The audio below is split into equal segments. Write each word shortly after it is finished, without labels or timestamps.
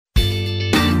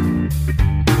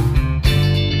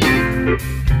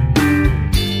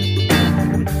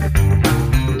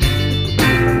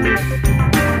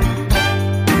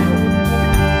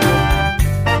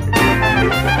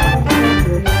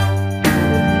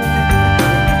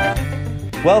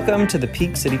Welcome to the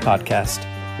Peak City Podcast.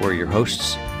 We're your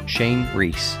hosts, Shane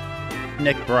Reese,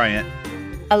 Nick Bryant,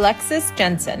 Alexis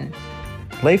Jensen,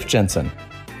 Leif Jensen,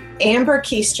 Amber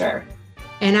Keister.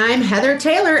 And I'm Heather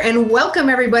Taylor, and welcome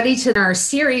everybody to our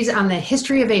series on the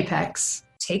history of Apex.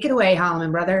 Take it away,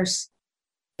 Holloman Brothers.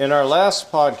 In our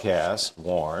last podcast,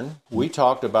 Warren, we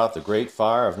talked about the Great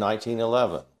Fire of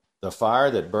 1911, the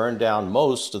fire that burned down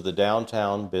most of the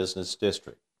downtown business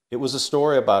district. It was a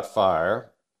story about fire,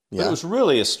 but it was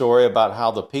really a story about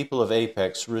how the people of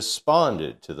Apex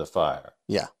responded to the fire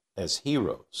as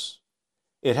heroes.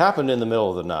 It happened in the middle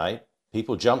of the night.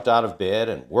 People jumped out of bed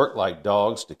and worked like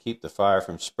dogs to keep the fire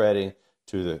from spreading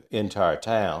to the entire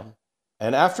town.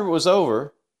 And after it was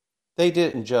over, they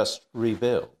didn't just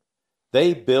rebuild.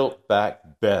 They built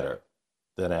back better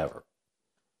than ever.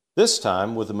 This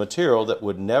time with a material that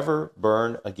would never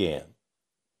burn again: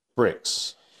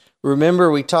 bricks. Remember,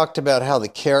 we talked about how the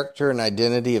character and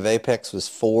identity of Apex was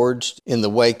forged in the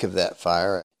wake of that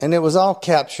fire, and it was all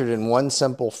captured in one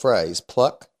simple phrase: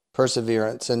 pluck,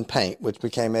 perseverance, and paint, which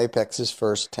became Apex's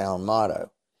first town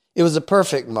motto. It was a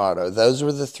perfect motto. Those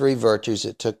were the three virtues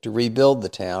it took to rebuild the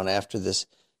town after this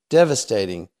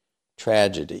devastating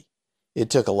tragedy. It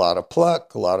took a lot of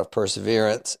pluck, a lot of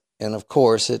perseverance, and of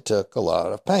course, it took a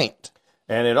lot of paint.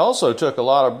 And it also took a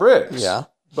lot of bricks. Yeah.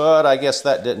 But I guess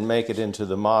that didn't make it into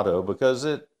the motto because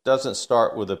it doesn't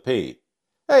start with a P.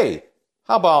 Hey,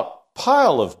 how about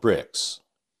pile of bricks?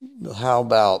 How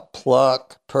about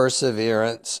pluck,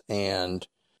 perseverance, and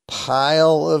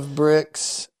pile of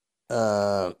bricks?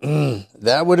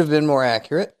 That would have been more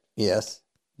accurate, yes,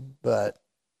 but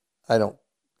I don't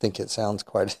think it sounds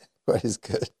quite as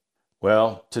good.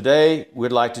 Well, today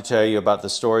we'd like to tell you about the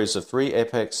stories of three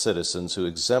Apex citizens who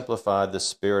exemplified the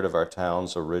spirit of our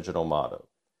town's original motto.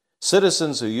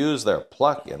 Citizens who use their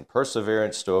pluck and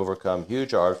perseverance to overcome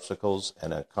huge obstacles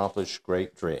and accomplish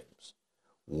great dreams.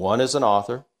 One is an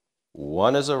author,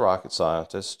 one is a rocket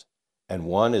scientist, and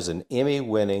one is an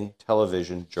Emmy-winning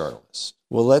television journalist.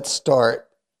 Well, let's start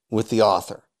with the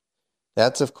author.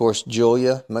 That's, of course,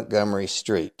 Julia Montgomery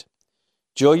Street.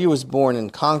 Julia was born in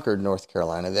Concord, North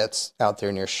Carolina. That's out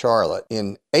there near Charlotte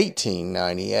in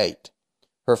 1898.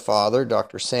 Her father,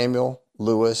 Dr. Samuel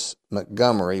Lewis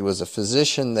Montgomery, was a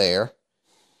physician there.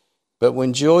 But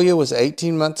when Julia was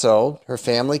 18 months old, her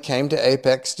family came to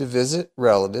Apex to visit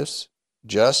relatives,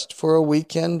 just for a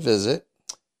weekend visit.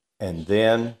 And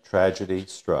then tragedy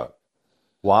struck.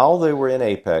 While they were in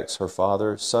Apex, her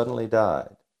father suddenly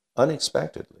died,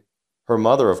 unexpectedly. Her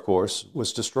mother, of course,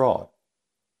 was distraught.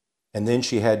 And then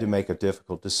she had to make a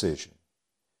difficult decision.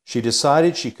 She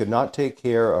decided she could not take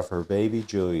care of her baby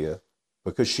Julia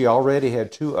because she already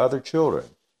had two other children.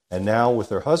 And now, with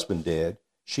her husband dead,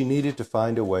 she needed to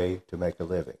find a way to make a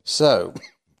living. So,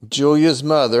 Julia's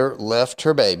mother left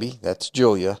her baby, that's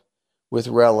Julia, with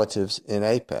relatives in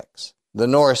Apex. The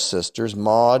Norris sisters,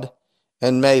 Maud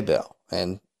and Maybelle.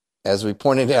 And as we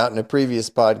pointed out in a previous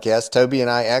podcast, Toby and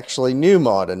I actually knew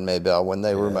Maud and Maybelle when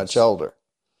they were much older.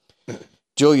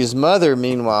 Julia's mother,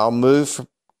 meanwhile, moved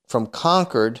from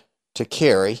Concord to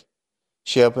Cary.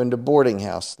 She opened a boarding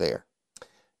house there.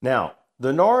 Now,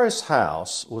 the Norris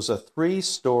house was a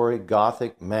 3-story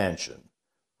Gothic mansion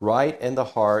right in the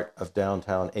heart of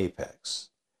downtown Apex.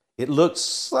 It looked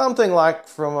something like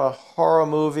from a horror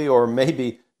movie or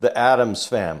maybe the Addams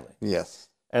Family. Yes.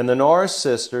 And the Norris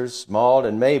sisters, Maud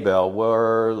and Maybelle,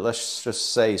 were, let's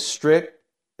just say, strict,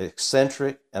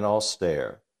 eccentric, and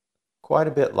austere. Quite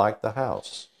a bit like the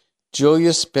house.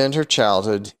 Julia spent her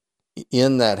childhood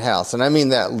in that house, and I mean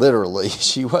that literally.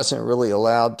 She wasn't really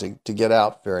allowed to get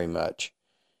out very much.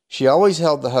 She always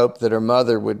held the hope that her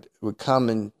mother would come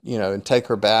and take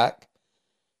her back.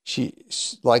 She,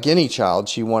 like any child,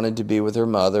 she wanted to be with her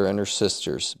mother and her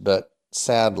sisters, but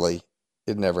sadly,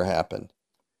 it never happened.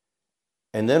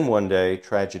 And then one day,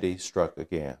 tragedy struck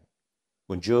again.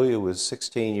 When Julia was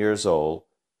 16 years old,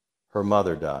 her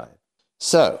mother died.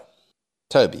 So,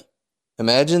 Toby,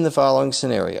 imagine the following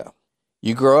scenario.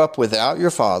 You grow up without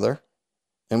your father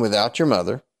and without your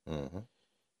mother. Mm-hmm.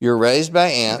 You're raised by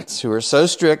aunts who are so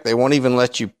strict they won't even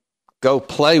let you go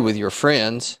play with your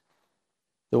friends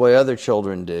the way other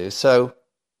children do. So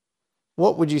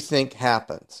what would you think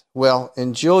happens? Well,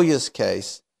 in Julia's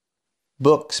case,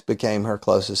 books became her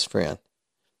closest friend.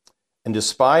 And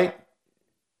despite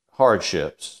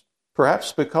hardships,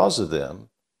 perhaps because of them,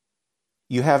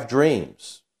 you have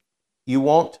dreams. You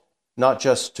want not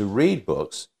just to read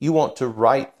books, you want to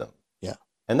write them. Yeah.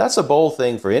 And that's a bold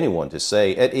thing for anyone to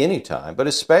say at any time, but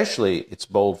especially it's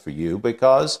bold for you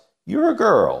because you're a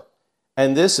girl.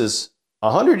 And this is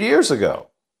 100 years ago.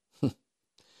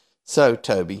 So,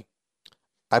 Toby,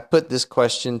 I put this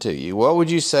question to you. What would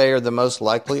you say are the most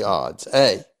likely odds?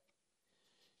 A,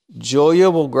 Julia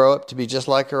will grow up to be just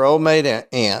like her old maid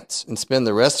aunts and spend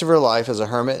the rest of her life as a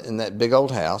hermit in that big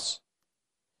old house.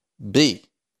 B,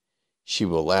 she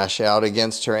will lash out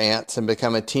against her aunts and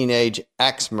become a teenage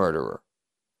axe murderer.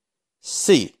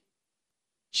 C,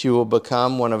 she will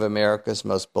become one of America's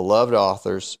most beloved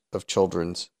authors of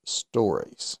children's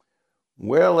stories.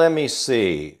 Well, let me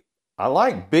see. I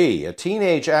like B. A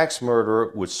teenage axe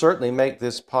murderer would certainly make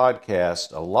this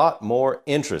podcast a lot more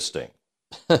interesting.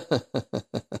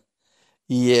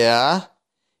 Yeah,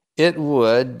 it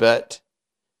would, but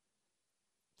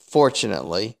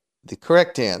fortunately, the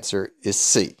correct answer is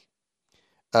C.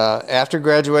 After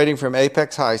graduating from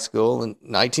Apex High School in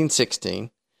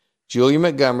 1916, Julia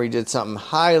Montgomery did something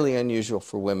highly unusual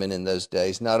for women in those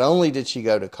days. Not only did she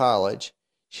go to college,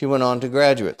 she went on to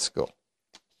graduate school.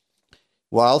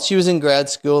 While she was in grad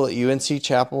school at UNC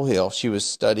Chapel Hill, she was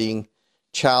studying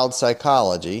child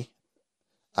psychology.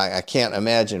 I can't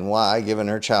imagine why, given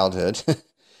her childhood.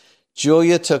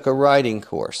 Julia took a writing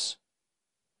course.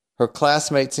 Her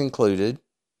classmates included,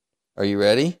 are you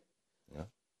ready? Yeah.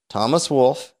 Thomas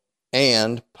Wolfe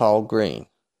and Paul Green.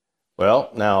 Well,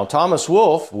 now, Thomas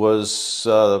Wolfe was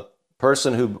the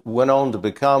person who went on to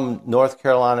become North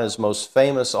Carolina's most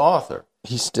famous author.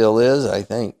 He still is, I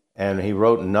think. And he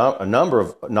wrote a number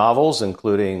of novels,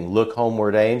 including Look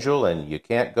Homeward, Angel and You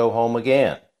Can't Go Home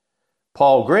Again.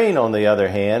 Paul Green, on the other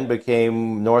hand,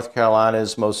 became North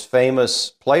Carolina's most famous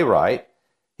playwright.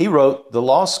 He wrote The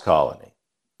Lost Colony.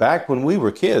 Back when we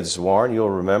were kids, Warren, you'll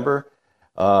remember,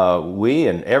 we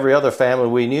and every other family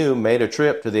we knew made a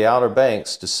trip to the Outer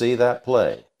Banks to see that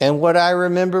play. And what I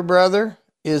remember, brother,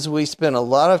 is we spent a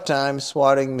lot of time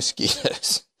swatting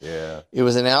mosquitoes. Yeah. It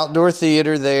was an outdoor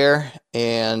theater there,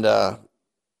 and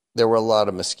there were a lot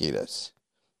of mosquitoes.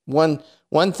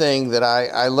 One thing that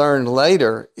I learned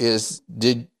later is,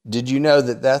 did you know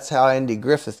that that's how Andy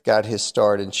Griffith got his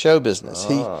start in show business?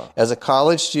 He, as a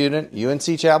college student,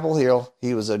 UNC Chapel Hill,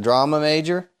 he was a drama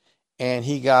major, and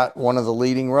he got one of the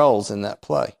leading roles in that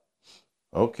play.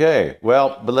 Okay,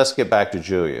 well, but let's get back to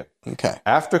Julia. Okay.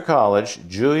 After college,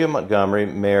 Julia Montgomery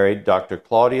married Dr.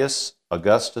 Claudius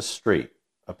Augustus Street,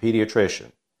 a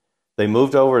pediatrician. They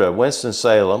moved over to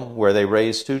Winston-Salem, where they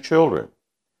raised 2 children.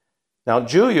 Now,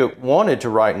 Julia wanted to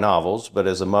write novels, but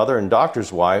as a mother and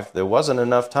doctor's wife, there wasn't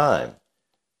enough time.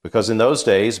 Because in those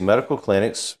days, medical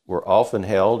clinics were often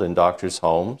held in doctors'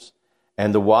 homes,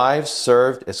 and the wives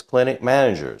served as clinic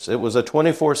managers. It was a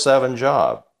 24/7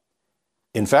 job.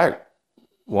 In fact,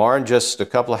 Warren, just a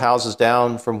couple of houses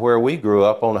down from where we grew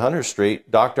up on Hunter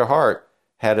Street, Dr. Hart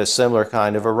had a similar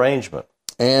kind of arrangement.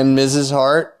 And Mrs.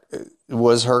 Hart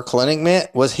was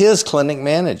his clinic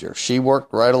manager. She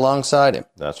worked right alongside him.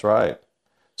 That's right.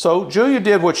 So Julia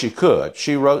did what she could.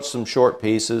 She wrote some short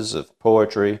pieces of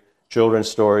poetry, children's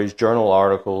stories, journal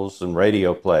articles, and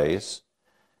radio plays.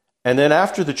 And then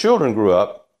after the children grew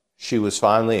up, she was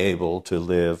finally able to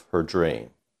live her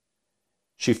dream.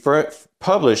 She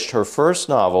published her first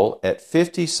novel at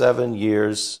 57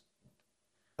 years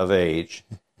of age,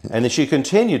 and then she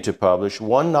continued to publish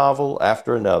one novel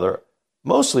after another,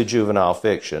 mostly juvenile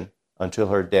fiction, until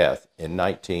her death in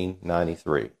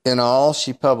 1993. In all,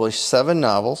 she published 7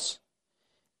 novels,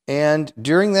 and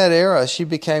during that era, she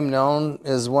became known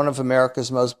as one of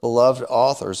America's most beloved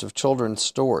authors of children's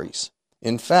stories.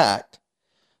 In fact,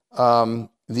 the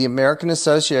American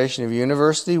Association of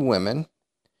University Women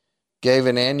gave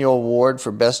an annual award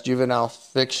for Best Juvenile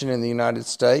Fiction in the United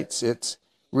States. It's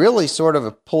really sort of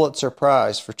a Pulitzer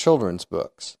Prize for children's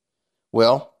books.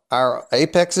 Well, our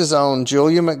Apex's own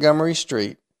Julia Montgomery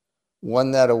Street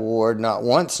won that award not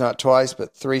once, not twice,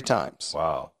 but 3 times.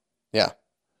 Wow. Yeah.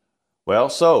 Well,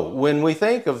 so when we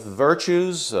think of the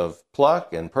virtues of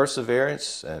pluck and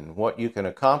perseverance and what you can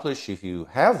accomplish if you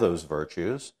have those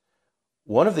virtues,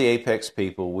 one of the Apex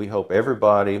people we hope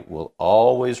everybody will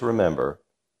always remember,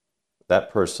 that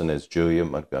person is Julia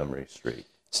Montgomery Street.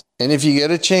 And if you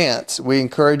get a chance, we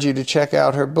encourage you to check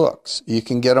out her books. You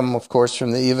can get them, of course,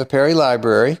 from the Eva Perry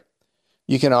Library.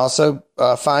 You can also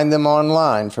find them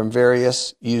online from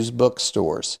various used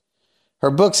bookstores.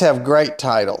 Her books have great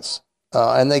titles,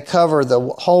 and they cover the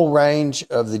whole range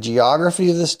of the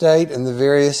geography of the state and the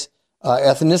various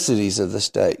ethnicities of the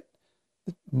state.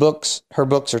 Her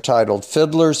books are titled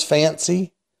Fiddler's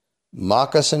Fancy,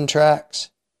 Moccasin Tracks,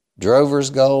 Drover's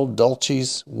Gold,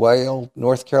 Dulce's Wail,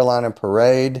 North Carolina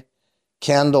Parade,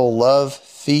 Candle Love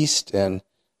Feast, and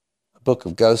a book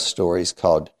of ghost stories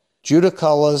called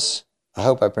Judicula's, I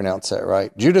hope I pronounced that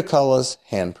right, Judicula's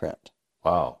Handprint.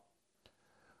 Wow.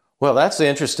 Well, that's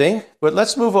interesting. But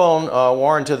let's move on,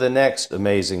 Warren, to the next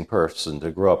amazing person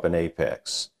to grow up in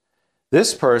Apex.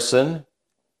 This person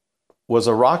was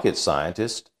a rocket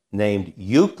scientist named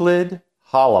Euclid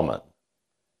Holloman.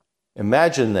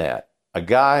 Imagine that. A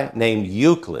guy named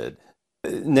Euclid,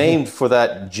 named for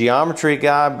that geometry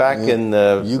guy back in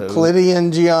the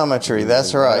Euclidean geometry,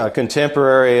 that's right. A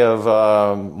contemporary of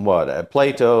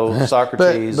Plato,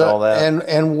 Socrates, all that.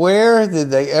 And where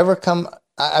did they ever come?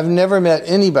 I've never met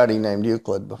anybody named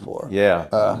Euclid before.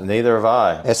 Yeah, neither have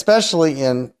I. Especially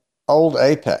in old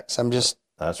Apex.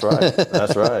 That's right.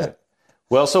 That's right.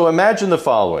 Well, so imagine the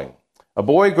following. A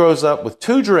boy grows up with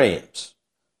two dreams.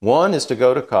 One is to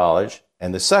go to college,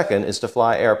 and the second is to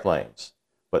fly airplanes.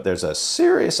 But there's a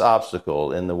serious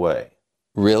obstacle in the way.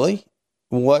 Really?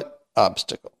 What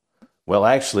obstacle? Well,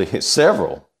 actually,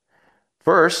 several.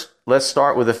 First, let's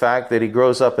start with the fact that he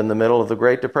grows up in the middle of the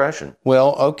Great Depression.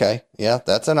 Well, okay. Yeah,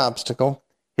 that's an obstacle.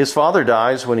 His father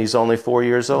dies when he's only 4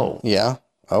 years old. Yeah,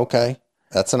 okay.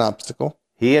 That's an obstacle.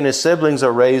 He and his siblings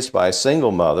are raised by a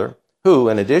single mother who,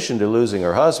 in addition to losing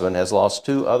her husband, has lost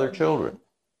 2 other children.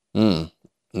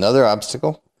 Another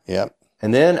obstacle. Yep.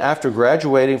 And then after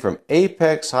graduating from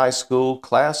Apex High School,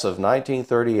 class of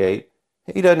 1938,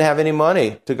 he doesn't have any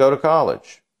money to go to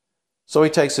college. So he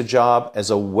takes a job as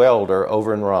a welder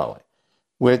over in Raleigh.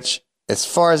 Which, as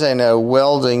far as I know,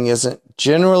 welding isn't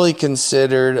generally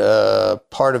considered a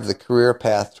part of the career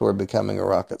path toward becoming a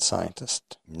rocket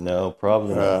scientist. No,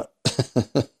 probably not.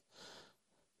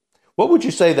 What would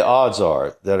you say the odds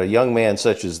are that a young man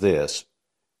such as this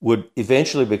would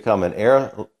eventually become an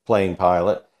airplane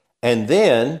pilot and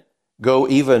then go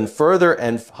even further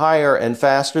and higher and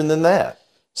faster than that?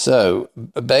 So,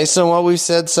 based on what we've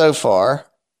said so far,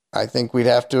 I think we'd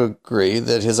have to agree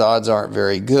that his odds aren't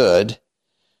very good.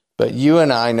 But you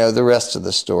and I know the rest of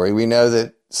the story. We know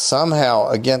that somehow,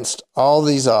 against all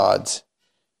these odds,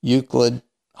 Euclid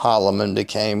Holloman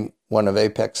became one of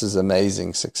Apex's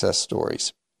amazing success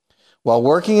stories. While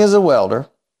working as a welder,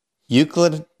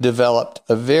 Euclid developed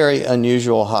a very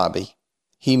unusual hobby.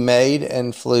 He made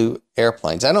and flew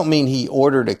airplanes. I don't mean he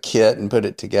ordered a kit and put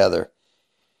it together.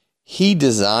 He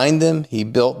designed them, he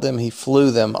built them, he flew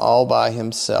them all by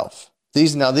himself.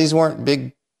 These weren't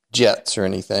big jets or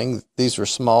anything. These were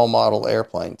small model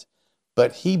airplanes.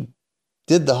 But he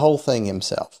did the whole thing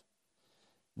himself.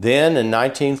 Then in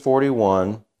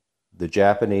 1941, the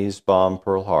Japanese bombed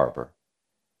Pearl Harbor,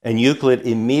 and Euclid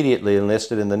immediately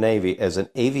enlisted in the Navy as an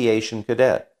aviation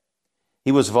cadet.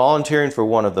 He was volunteering for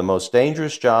one of the most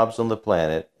dangerous jobs on the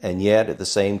planet, and yet at the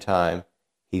same time,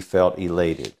 he felt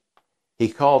elated. He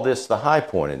called this the high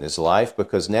point in his life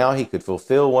because now he could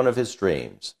fulfill one of his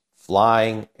dreams,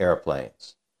 flying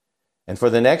airplanes. And for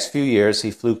the next few years,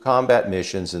 he flew combat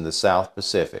missions in the South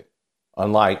Pacific.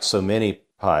 Unlike so many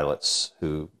pilots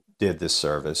who did this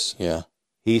service,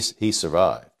 he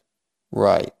survived.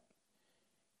 Right.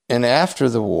 And after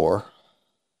the war,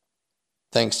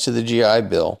 thanks to the GI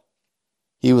Bill,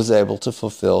 he was able to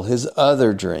fulfill his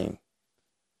other dream.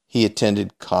 He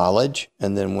attended college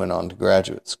and then went on to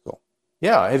graduate school.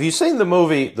 Yeah. Have you seen the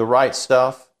movie The Right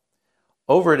Stuff?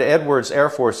 Over at Edwards Air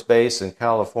Force Base in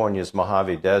California's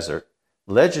Mojave Desert,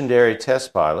 legendary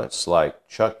test pilots like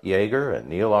Chuck Yeager and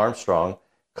Neil Armstrong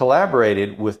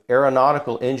collaborated with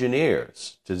aeronautical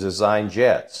engineers to design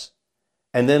jets,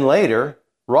 and then later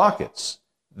rockets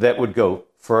that would go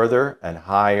further and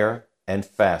higher and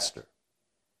faster.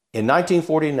 In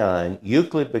 1949,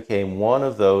 Euclid became one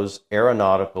of those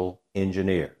aeronautical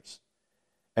engineers.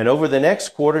 And over the next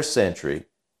quarter century,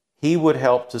 he would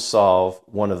help to solve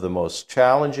one of the most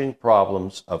challenging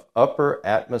problems of upper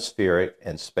atmospheric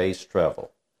and space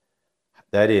travel.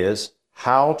 That is,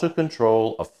 how to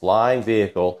control a flying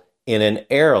vehicle in an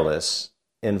airless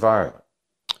environment.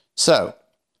 So,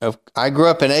 I grew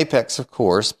up in Apex, of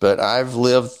course, but I've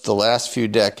lived the last few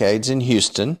decades in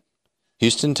Houston,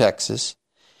 Texas.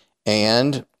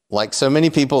 And like so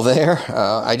many people there,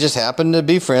 I just happened to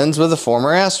be friends with a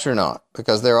former astronaut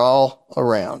because they're all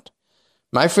around.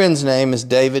 My friend's name is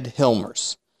David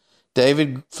Hilmers.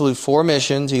 David flew 4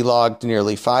 missions. He logged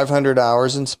nearly 500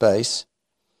 hours in space.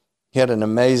 He had an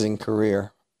amazing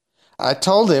career. I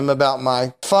told him about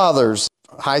my father's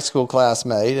high school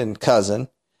classmate and cousin,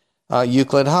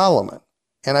 Euclid Holloman.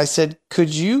 And I said,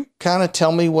 could you kind of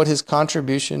tell me what his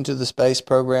contribution to the space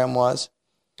program was?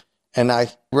 And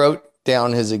I wrote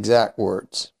down his exact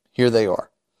words. Here they are.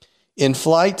 In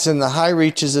flights in the high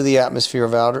reaches of the atmosphere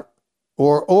of outer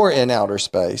in outer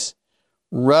space,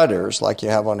 rudders, like you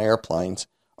have on airplanes,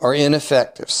 are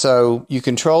ineffective. So you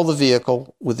control the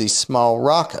vehicle with these small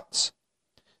rockets.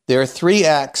 There are 3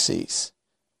 axes: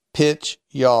 pitch,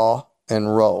 yaw,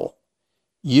 and roll.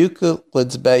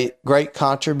 Euclid's great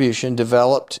contribution,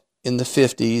 developed in the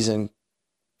 50s and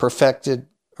perfected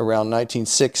around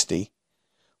 1960,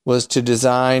 was to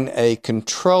design a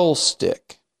control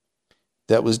stick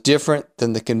that was different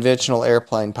than the conventional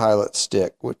airplane pilot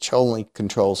stick, which only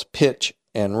controls pitch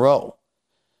and roll.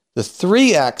 The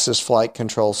 3-axis flight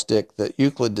control stick that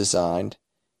Euclid designed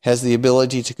has the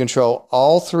ability to control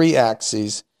all 3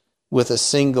 axes with a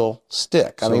single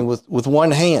stick. I mean, with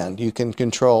one hand, you can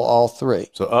control all 3.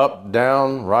 So up,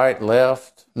 down, right,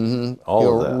 left,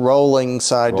 all of that. Rolling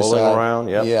side to side. Rolling around,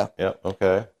 yep. Yeah. Yep,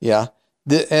 okay. Yeah.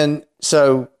 And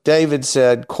so David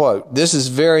said, quote, "This is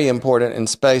very important in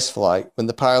space flight when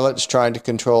the pilot is trying to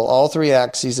control all 3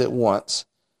 axes at once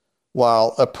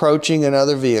while approaching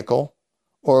another vehicle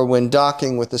or when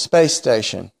docking with the space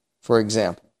station, for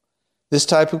example. This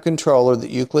type of controller that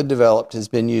Euclid developed has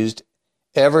been used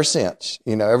ever since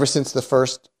the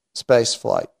first space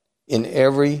flight in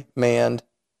every manned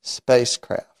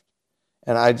spacecraft."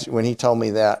 And when he told me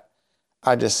that,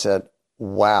 I just said,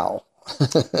 wow.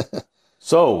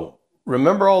 So,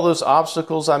 remember all those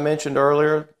obstacles I mentioned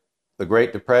earlier? The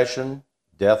Great Depression,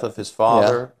 death of his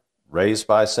father, raised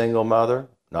by a single mother,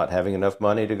 not having enough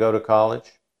money to go to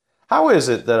college. How is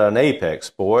it that an Apex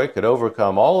boy could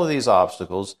overcome all of these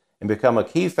obstacles and become a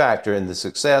key factor in the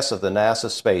success of the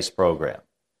NASA space program?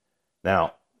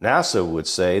 Now, NASA would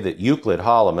say that Euclid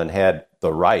Holloman had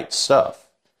the right stuff.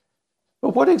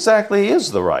 But what exactly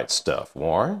is the right stuff,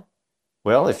 Warren?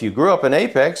 Well, if you grew up in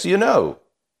Apex, you know.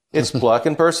 It's pluck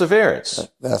and perseverance.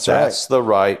 That's the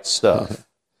right stuff.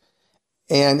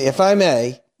 And if I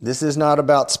may, this is not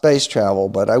about space travel,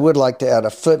 but I would like to add a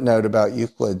footnote about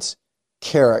Euclid's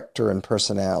character and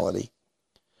personality.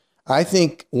 I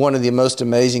think one of the most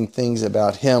amazing things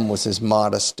about him was his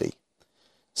modesty.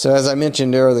 So as I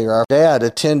mentioned earlier, our dad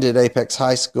attended Apex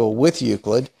High School with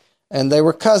Euclid, and they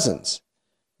were cousins.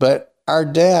 But our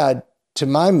dad, to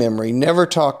my memory, never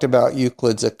talked about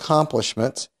Euclid's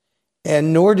accomplishments,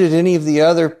 and nor did any of the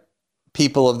other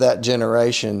people of that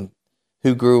generation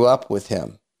who grew up with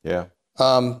him. Yeah.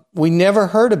 We never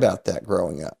heard about that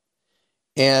growing up.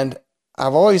 And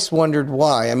I've always wondered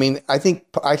why. I mean, I think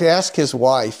I asked his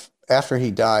wife after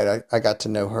he died, I got to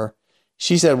know her.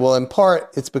 She said, well, in part,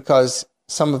 it's because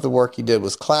some of the work he did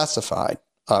was classified,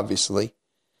 obviously,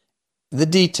 the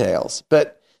details.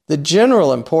 But the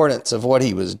general importance of what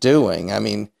he was doing, I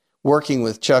mean, working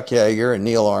with Chuck Yeager and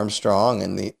Neil Armstrong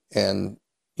and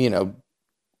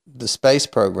the space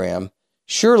program,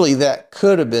 surely that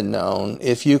could have been known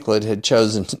if Euclid had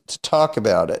chosen to talk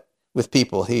about it with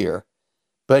people here.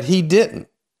 But he didn't.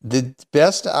 The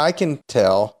best I can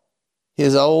tell,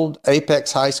 his old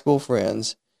Apex High School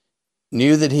friends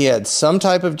knew that he had some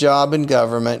type of job in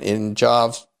government and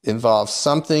job involved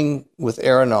something with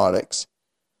aeronautics,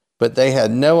 but they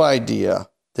had no idea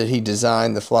that he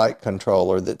designed the flight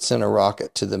controller that sent a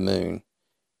rocket to the moon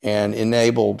and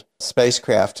enabled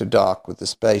spacecraft to dock with the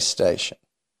space station.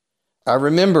 I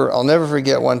remember, I'll never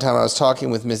forget one time I was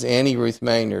talking with Ms. Annie Ruth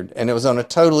Maynard, and it was on a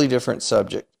totally different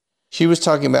subject. She was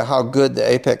talking about how good the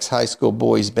Apex High School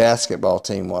boys basketball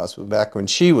team was back when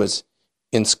she was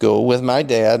in school with my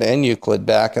dad and Euclid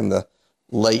back in the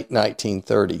late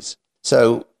 1930s.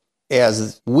 So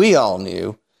as we all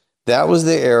knew, that was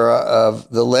the era of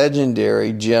the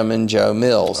legendary Jim and Joe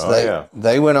Mills.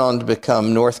 They went on to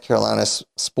become North Carolina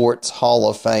Sports Hall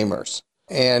of Famers.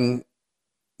 And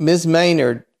Ms.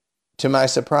 Maynard, to my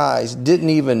surprise, didn't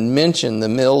even mention the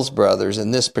Mills brothers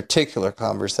in this particular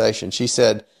conversation. She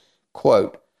said,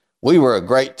 quote, "We were a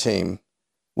great team.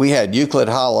 We had Euclid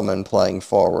Holloman playing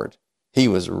forward. He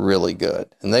was really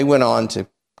good." And they went on to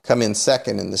come in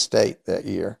second in the state that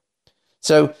year.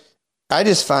 So I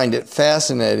just find it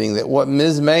fascinating that what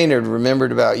Ms. Maynard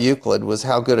remembered about Euclid was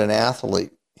how good an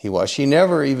athlete he was. She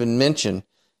never even mentioned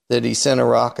that he sent a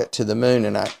rocket to the moon.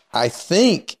 And I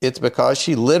think it's because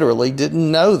she literally didn't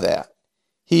know that.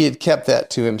 He had kept that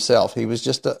to himself. He was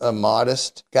just a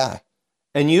modest guy.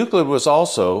 And Euclid was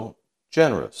also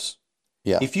generous.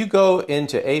 Yeah. If you go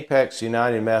into Apex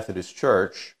United Methodist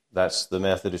Church, that's the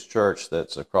Methodist church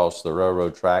that's across the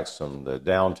railroad tracks from the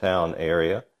downtown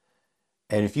area,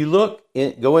 and if you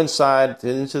go inside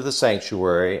into the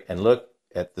sanctuary and look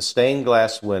at the stained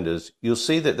glass windows, you'll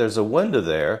see that there's a window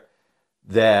there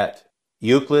that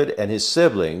Euclid and his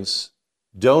siblings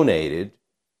donated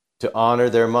to honor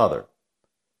their mother.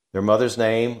 Their mother's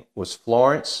name was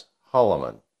Florence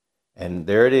Holloman. And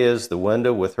there it is, the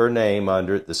window with her name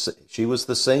under it. She was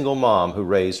the single mom who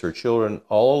raised her children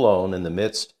all alone in the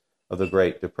midst of the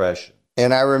Great Depression.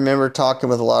 And I remember talking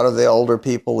with a lot of the older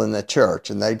people in the church,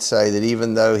 and they'd say that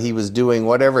even though he was doing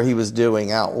whatever he was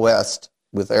doing out west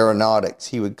with aeronautics,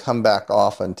 he would come back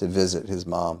often to visit his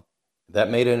mom. That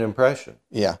made an impression.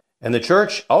 Yeah. And the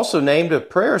church also named a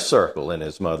prayer circle in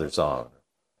his mother's honor,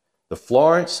 the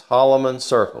Florence Holloman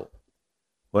Circle.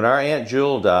 When our Aunt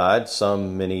Jewel died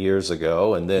some many years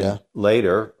ago, and then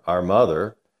later our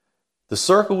mother, the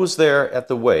circle was there at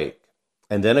the wake,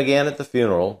 and then again at the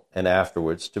funeral and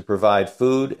afterwards to provide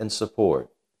food and support.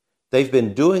 They've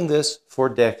been doing this for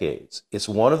decades. It's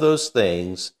one of those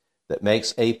things that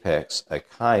makes Apex a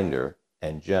kinder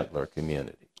and gentler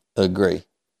community. Agree.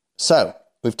 So,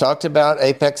 we've talked about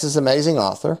Apex's amazing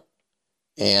author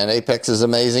and Apex's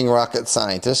amazing rocket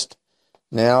scientist.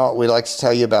 Now, we'd like to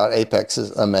tell you about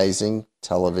Apex's amazing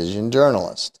television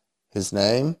journalist. His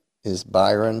name is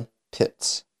Byron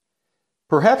Pitts.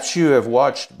 Perhaps you have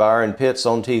watched Byron Pitts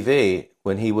on TV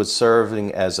when he was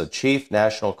serving as a chief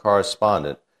national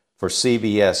correspondent for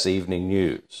CBS Evening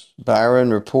News.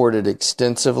 Byron reported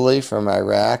extensively from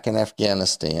Iraq and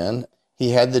Afghanistan.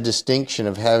 He had the distinction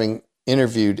of having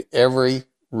interviewed every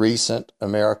recent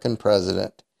American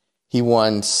president. He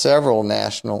won several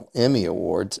national Emmy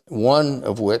Awards, one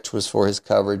of which was for his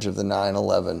coverage of the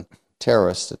 9/11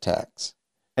 terrorist attacks.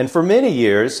 And for many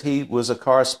years, he was a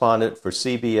correspondent for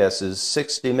CBS's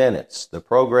 60 Minutes, the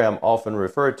program often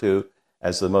referred to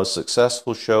as the most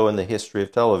successful show in the history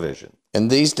of television. And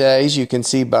these days, you can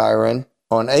see Byron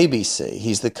on ABC.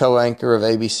 He's the co-anchor of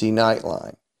ABC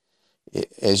Nightline.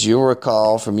 As you'll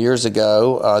recall from years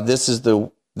ago, this is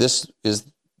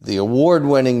the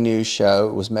award-winning news show.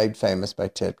 It was made famous by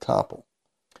Ted Koppel.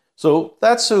 So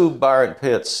that's who Byron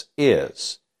Pitts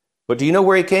is. But do you know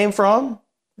where he came from?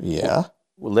 Yeah.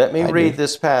 Well, let me read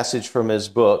this passage from his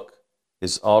book,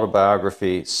 his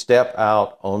autobiography, Step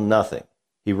Out on Nothing.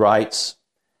 He writes,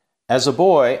 "As a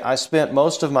boy, I spent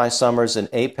most of my summers in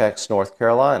Apex, North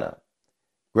Carolina.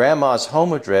 Grandma's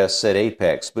home address said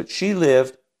Apex, but she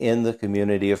lived in the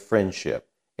community of Friendship,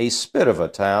 a spit of a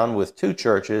town with 2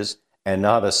 churches and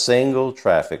not a single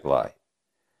traffic light.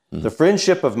 The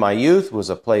Friendship of my youth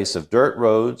was a place of dirt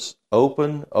roads,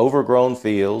 open, overgrown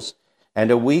fields,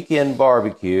 and a weekend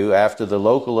barbecue after the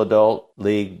local adult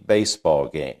league baseball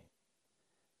game.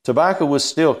 Tobacco was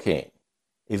still king.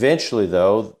 Eventually,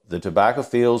 though, the tobacco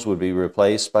fields would be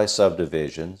replaced by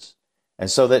subdivisions,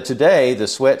 and so that today the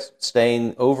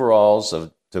sweat-stained overalls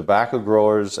of tobacco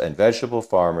growers and vegetable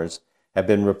farmers have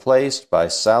been replaced by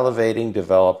salivating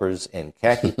developers in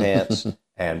khaki pants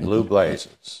and blue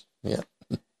blazers. Yeah.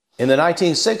 In the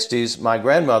 1960s, my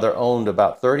grandmother owned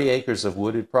about 30 acres of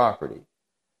wooded property.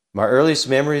 My earliest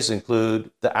memories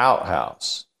include the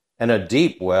outhouse and a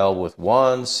deep well with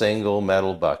one single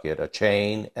metal bucket, a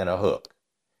chain, and a hook.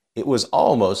 It was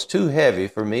almost too heavy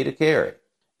for me to carry."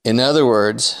 In other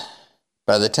words,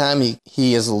 by the time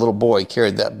he as a little boy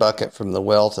carried that bucket from the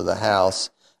well to the house,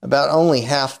 about only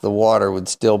half the water would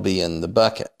still be in the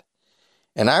bucket.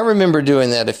 And I remember doing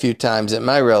that a few times at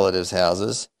my relatives'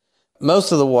 houses.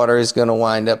 Most of the water is going to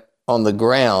wind up on the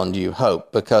ground, you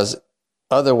hope, because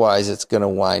otherwise it's going to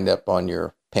wind up on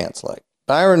your pants leg.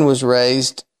 Byron was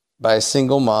raised by a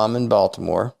single mom in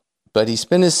Baltimore, but he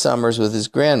spent his summers with his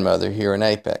grandmother here in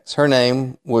Apex. Her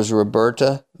name was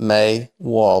Roberta May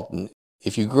Walden.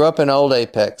 If you grew up in Old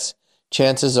Apex,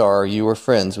 chances are you were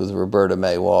friends with Roberta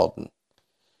May Walden.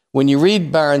 When you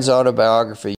read Byron's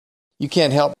autobiography, you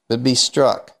can't help but be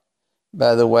struck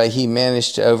by the way he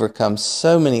managed to overcome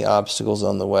so many obstacles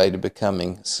on the way to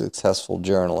becoming a successful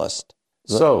journalist.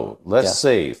 So, let's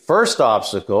see. First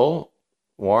obstacle,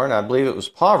 Warren, I believe it was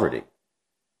poverty.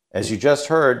 As you just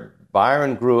heard,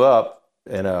 Byron grew up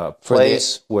in a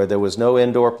place where there was no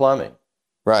indoor plumbing.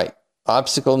 Right.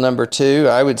 Obstacle number 2,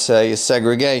 I would say, is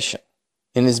segregation.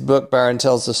 In his book, Byron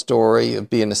tells the story of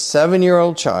being a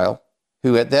 7-year-old child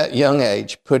who at that young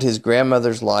age put his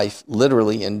grandmother's life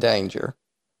literally in danger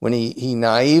when he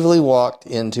naively walked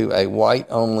into a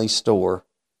white-only store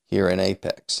here in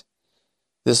Apex.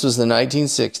 This was the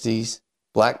 1960s.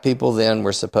 Black people then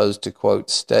were supposed to, quote,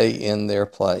 stay in their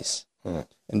place.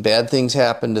 And bad things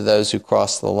happened to those who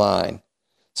crossed the line.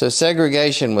 So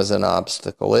segregation was an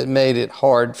obstacle. It made it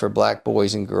hard for black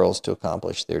boys and girls to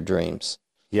accomplish their dreams.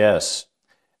 Yes.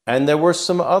 And there were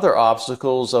some other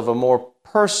obstacles of a more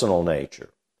personal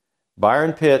nature.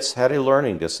 Byron Pitts had a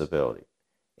learning disability.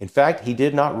 In fact, he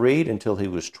did not read until he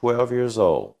was 12 years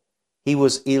old. He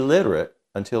was illiterate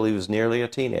until he was nearly a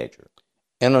teenager.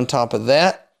 And on top of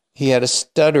that, he had a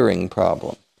stuttering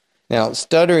problem. Now,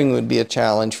 stuttering would be a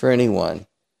challenge for anyone,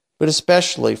 but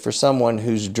especially for someone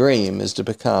whose dream is to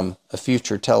become a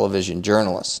future television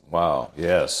journalist. Wow,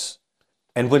 yes.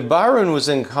 And when Byron was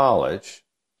in college,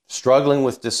 struggling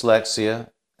with dyslexia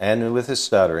and with his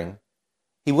stuttering,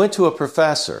 he went to a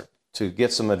professor to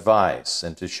get some advice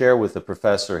and to share with the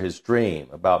professor his dream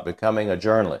about becoming a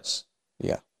journalist.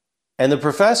 Yeah. And the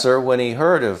professor, when he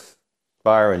heard of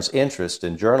Byron's interest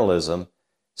in journalism,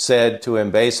 said to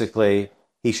him basically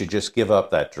he should just give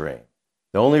up that dream.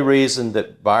 The only reason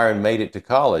that Byron made it to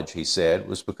college, he said,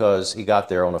 was because he got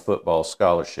there on a football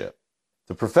scholarship.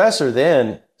 The professor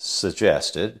then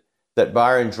suggested that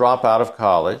Byron drop out of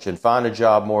college and find a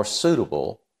job more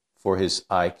suitable for his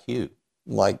IQ.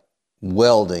 Like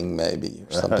welding, maybe,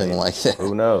 or something like that.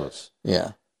 Who knows?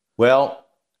 Yeah. Well,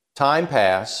 time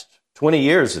passed, 20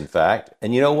 years in fact,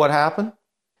 and you know what happened?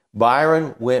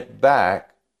 Byron went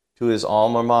back to his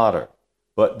alma mater,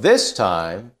 but this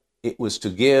time it was to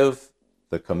give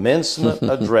the commencement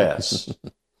address.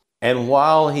 And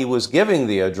while he was giving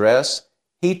the address,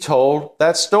 he told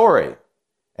that story.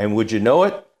 And would you know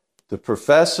it? The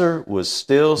professor was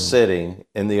still sitting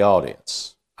in the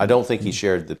audience. I don't think he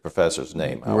shared the professor's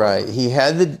name, however. Right. He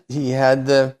had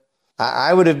the,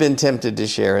 I would have been tempted to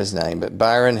share his name, but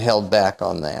Byron held back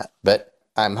on that. But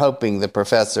I'm hoping the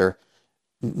professor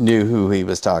knew who he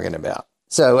was talking about.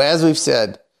 So as we've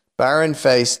said, Byron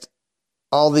faced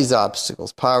all these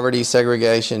obstacles: poverty,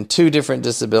 segregation, 2 different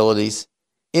disabilities.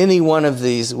 Any one of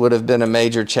these would have been a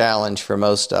major challenge for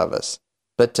most of us.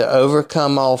 But to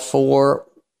overcome all 4,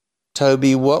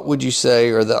 Toby, what would you say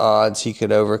are the odds he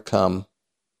could overcome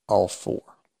all 4?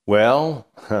 Well,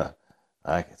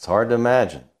 it's hard to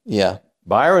imagine. Yeah.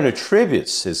 Byron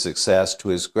attributes his success to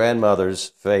his grandmother's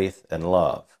faith and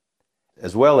love,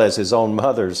 as well as his own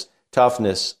mother's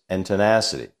toughness and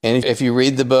tenacity. And if you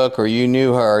read the book or you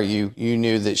knew her, you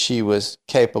knew that she was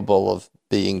capable of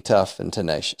being tough and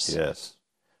tenacious. Yes.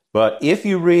 But if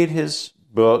you read his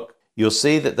book, you'll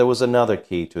see that there was another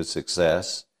key to his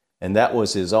success, and that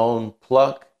was his own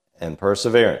pluck and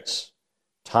perseverance.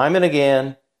 Time and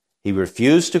again, he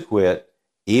refused to quit,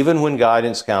 even when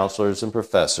guidance counselors and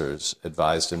professors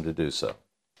advised him to do so.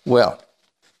 Well,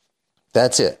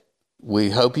 that's it.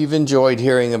 We hope you've enjoyed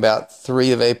hearing about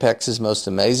 3 of Apex's most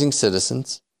amazing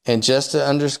citizens. And just to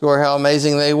underscore how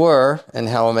amazing they were and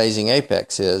how amazing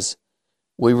Apex is,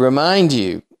 we remind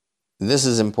you, this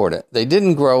is important, they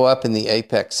didn't grow up in the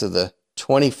apex of the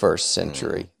 21st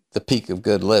century, the peak of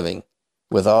good living,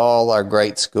 with all our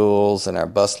great schools and our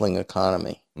bustling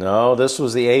economy. No, this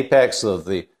was the apex of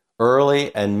the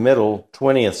early and middle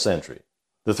 20th century.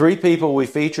 The 3 people we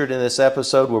featured in this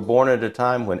episode were born at a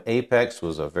time when Apex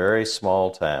was a very small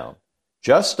town,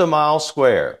 just a mile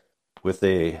square, with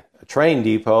a train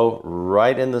depot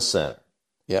right in the center.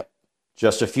 Yep.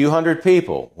 Just a few hundred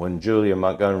people when Julia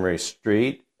Montgomery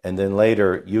Street and then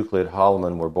later Euclid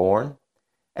Holloman were born,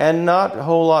 and not a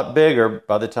whole lot bigger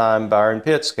by the time Byron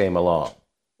Pitts came along.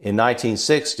 In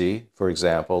 1960, for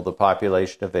example, the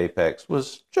population of Apex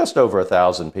was just over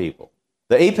 1,000 people.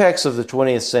 The apex of the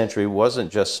 20th century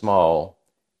wasn't just small,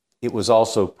 it was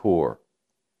also poor.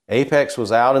 Apex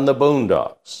was out in the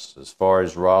boondocks as far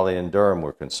as Raleigh and Durham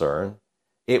were concerned.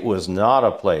 It was not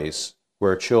a place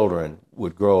where children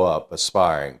would grow up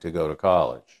aspiring to go to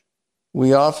college.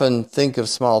 We often think of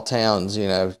small towns,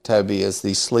 Toby, as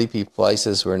these sleepy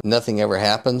places where nothing ever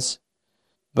happens.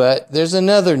 But there's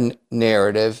another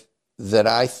narrative that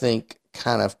I think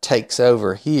kind of takes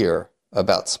over here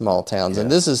about small towns. Yeah.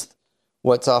 And this is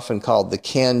what's often called the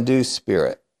can-do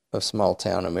spirit of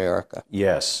small-town America.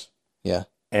 Yes. Yeah.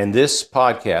 And this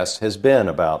podcast has been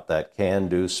about that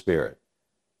can-do spirit.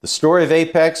 The story of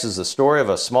Apex is the story of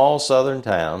a small southern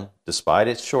town, despite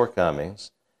its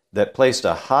shortcomings, that placed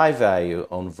a high value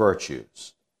on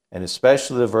virtues, and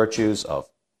especially the virtues of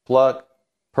pluck,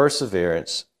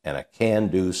 perseverance, and a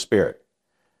can-do spirit.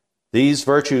 These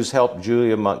virtues helped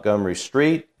Julia Montgomery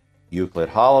Street, Euclid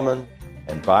Holloman,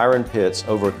 and Byron Pitts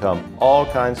overcome all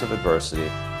kinds of adversity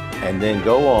and then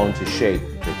go on to shape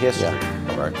the history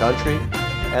of our country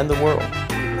and the world.